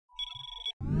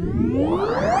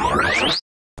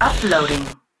Loading.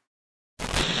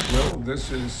 Well,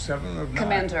 this is 7 of 9.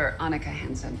 Commander Annika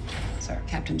Hansen. Sir,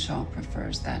 Captain Shaw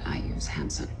prefers that I use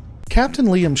Hansen. Captain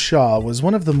Liam Shaw was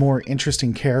one of the more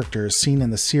interesting characters seen in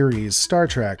the series Star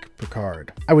Trek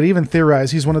Picard. I would even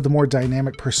theorize he's one of the more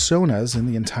dynamic personas in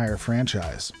the entire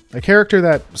franchise. A character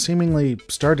that seemingly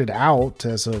started out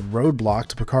as a roadblock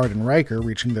to Picard and Riker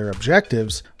reaching their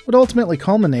objectives would ultimately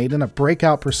culminate in a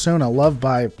breakout persona loved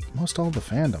by most all of the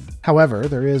fandom. However,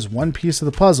 there is one piece of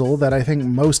the puzzle that I think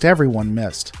most everyone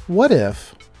missed. What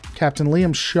if Captain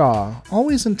Liam Shaw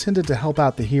always intended to help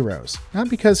out the heroes, not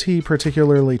because he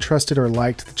particularly trusted or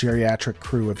liked the geriatric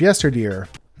crew of yesteryear,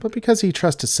 but because he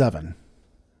trusted Seven?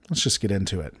 Let's just get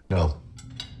into it. No.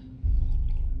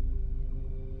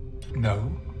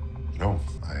 No. No.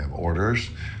 I have orders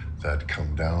that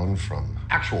come down from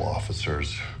actual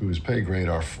officers whose pay grade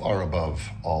are far above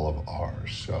all of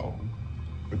ours. So,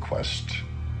 request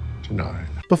denied.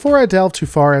 Before I delve too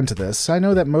far into this, I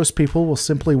know that most people will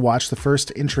simply watch the first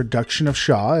introduction of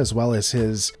Shaw, as well as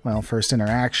his, first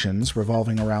interactions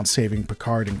revolving around saving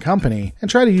Picard and company, and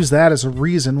try to use that as a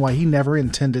reason why he never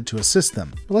intended to assist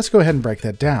them. But let's go ahead and break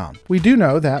that down. We do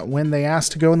know that when they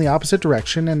ask to go in the opposite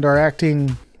direction and are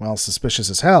acting, suspicious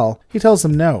as hell, he tells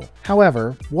them no.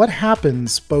 However, what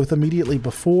happens both immediately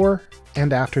before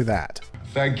and after that?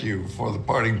 Thank you for the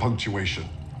parting punctuation.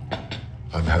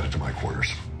 I'm headed to my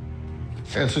quarters.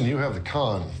 Hansen, you have the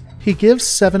con. He gives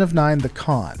 7 of 9 the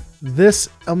con. This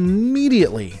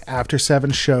immediately after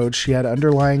 7 showed she had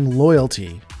underlying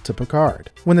loyalty to Picard.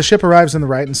 When the ship arrives in the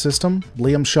Ryton system,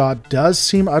 Liam Shaw does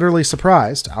seem utterly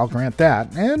surprised, I'll grant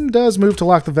that, and does move to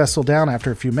lock the vessel down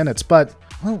after a few minutes, but,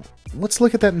 let's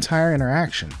look at that entire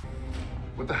interaction.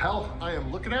 What the hell I am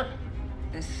looking at?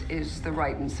 This is the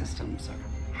Ryton system, sir.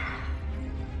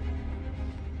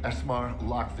 Esmar,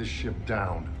 lock this ship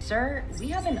down. Sir, we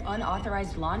have an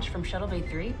unauthorized launch from Shuttle Bay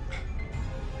 3.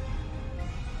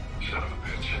 Son of a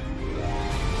bitch.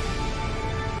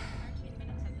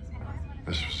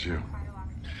 This was you.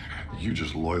 You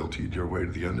just loyaltied your way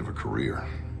to the end of a career.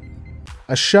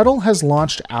 A shuttle has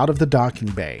launched out of the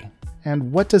docking bay,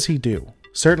 and what does he do?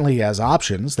 Certainly he has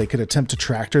options. They could attempt to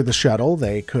tractor the shuttle,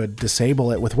 they could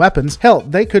disable it with weapons, hell,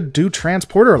 they could do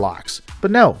transporter locks. But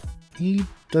no, he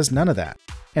does none of that.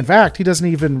 In fact, he doesn't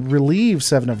even relieve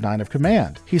 7 of 9 of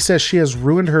command. He says she has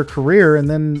ruined her career, and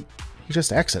then he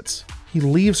just exits. He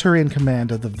leaves her in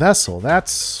command of the vessel.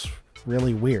 That's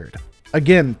really weird.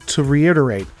 Again, to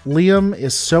reiterate, Liam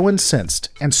is so incensed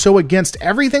and so against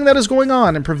everything that is going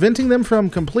on and preventing them from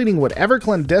completing whatever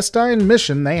clandestine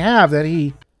mission they have that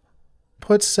he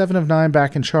puts 7 of 9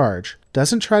 back in charge,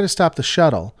 doesn't try to stop the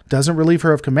shuttle, doesn't relieve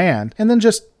her of command, and then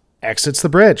just exits the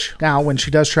bridge. Now, when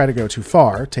she does try to go too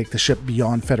far, take the ship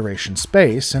beyond Federation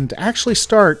space, and actually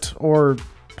start, or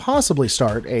possibly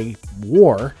start, a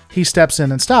war, he steps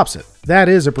in and stops it. That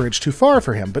is a bridge too far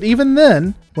for him, but even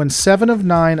then, when 7 of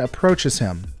 9 approaches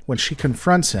him, when she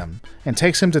confronts him, and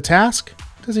takes him to task,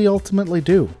 what does he ultimately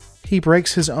do? He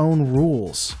breaks his own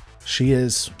rules. She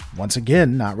is, once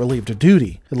again, not relieved of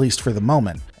duty, at least for the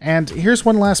moment. And here's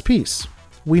one last piece.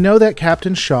 We know that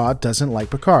Captain Shaw doesn't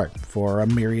like Picard, for a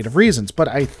myriad of reasons, but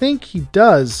I think he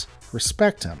does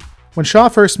respect him. When Shaw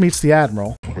first meets the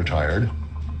Admiral, Retired.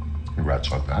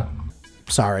 Congrats on that.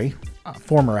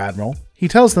 Former Admiral, he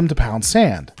tells them to pound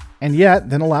sand, and yet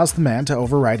then allows the man to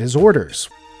override his orders.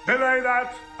 Delay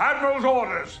that! Admiral's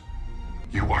orders!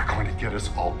 You are going to get us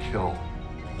all killed.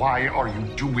 Why are you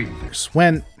doing this?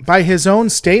 When, by his own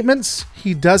statements,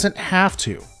 he doesn't have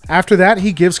to. After that,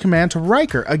 he gives command to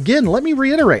Riker. Again, let me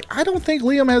reiterate, I don't think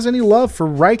Liam has any love for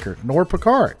Riker, nor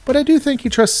Picard. But I do think he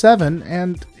trusts Seven,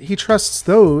 and he trusts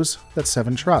those that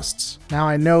Seven trusts. Now,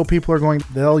 I know people are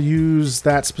they'll use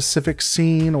that specific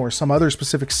scene or some other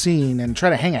specific scene and try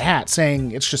to hang a hat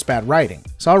saying it's just bad writing.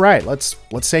 So, all right, let's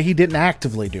say he didn't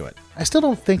actively do it. I still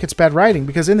don't think it's bad writing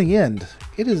because in the end,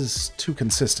 it is too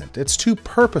consistent. It's too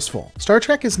purposeful. Star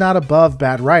Trek is not above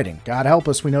bad writing. God help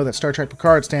us, we know that Star Trek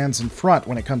Picard stands in front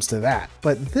when it comes to that.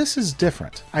 But this is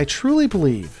different. I truly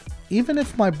believe, even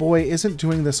if my boy isn't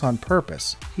doing this on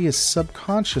purpose, he is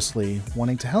subconsciously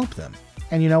wanting to help them.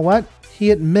 And you know what? He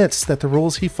admits that the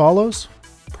rules he follows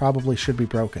probably should be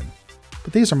broken.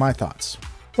 But these are my thoughts.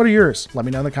 What are yours? Let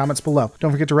me know in the comments below.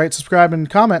 Don't forget to rate, subscribe, and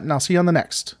comment, and I'll see you on the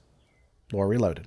next Lore Reloaded.